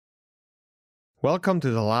Welcome to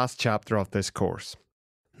the last chapter of this course.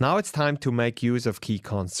 Now it's time to make use of key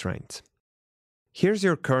constraints. Here's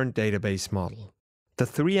your current database model. The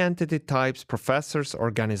three entity types, professors,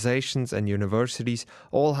 organizations, and universities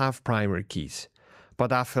all have primary keys,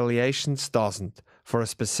 but affiliations doesn't, for a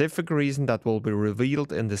specific reason that will be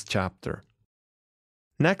revealed in this chapter.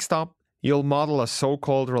 Next up, you'll model a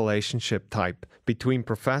so-called relationship type between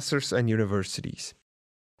professors and universities.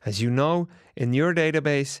 As you know, in your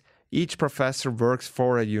database, each professor works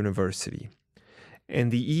for a university. In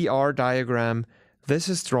the ER diagram, this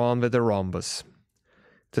is drawn with a rhombus.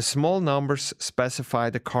 The small numbers specify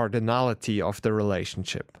the cardinality of the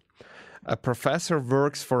relationship. A professor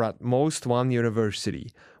works for at most one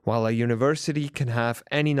university, while a university can have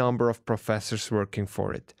any number of professors working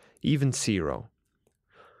for it, even 0.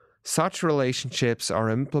 Such relationships are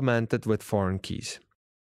implemented with foreign keys.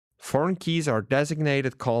 Foreign keys are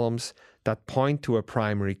designated columns that point to a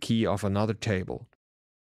primary key of another table.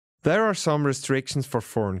 There are some restrictions for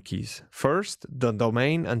foreign keys. First, the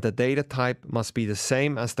domain and the data type must be the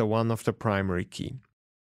same as the one of the primary key.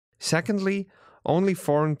 Secondly, only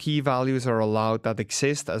foreign key values are allowed that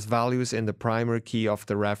exist as values in the primary key of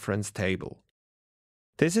the reference table.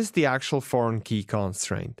 This is the actual foreign key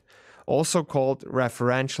constraint, also called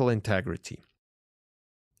referential integrity.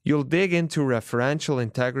 You'll dig into referential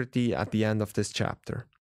integrity at the end of this chapter.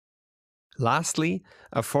 Lastly,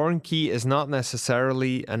 a foreign key is not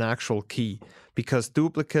necessarily an actual key because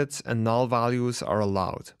duplicates and null values are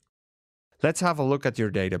allowed. Let's have a look at your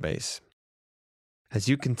database. As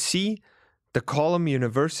you can see, the column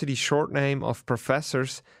University short name of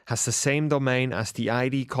professors has the same domain as the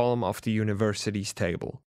ID column of the universities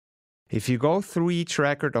table. If you go through each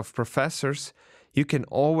record of professors, you can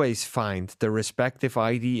always find the respective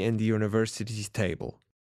ID in the universities table.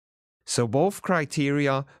 So both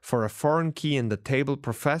criteria for a foreign key in the table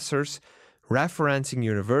professors referencing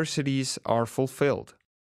universities are fulfilled.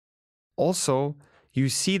 Also, you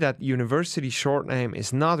see that university short name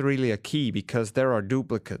is not really a key because there are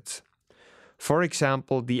duplicates. For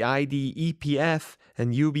example, the ID EPF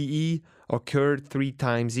and UBE occurred 3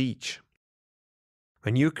 times each.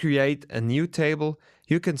 When you create a new table,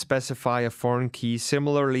 you can specify a foreign key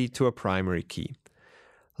similarly to a primary key.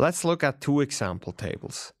 Let's look at 2 example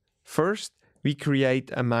tables. First, we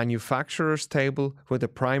create a manufacturer's table with a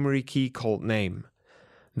primary key called name.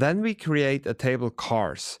 Then we create a table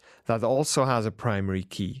cars that also has a primary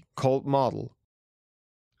key called model.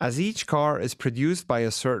 As each car is produced by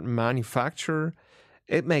a certain manufacturer,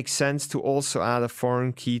 it makes sense to also add a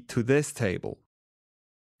foreign key to this table.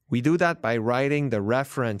 We do that by writing the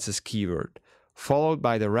references keyword, followed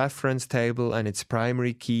by the reference table and its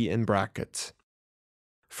primary key in brackets.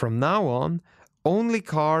 From now on, only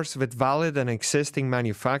cars with valid and existing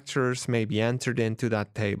manufacturers may be entered into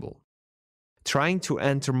that table. Trying to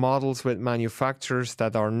enter models with manufacturers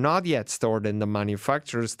that are not yet stored in the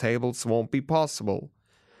manufacturers tables won't be possible,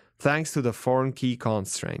 thanks to the foreign key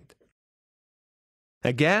constraint.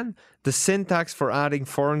 Again, the syntax for adding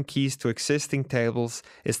foreign keys to existing tables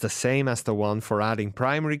is the same as the one for adding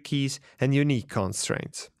primary keys and unique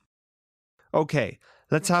constraints. Okay,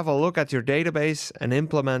 let's have a look at your database and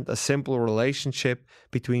implement a simple relationship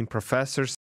between professors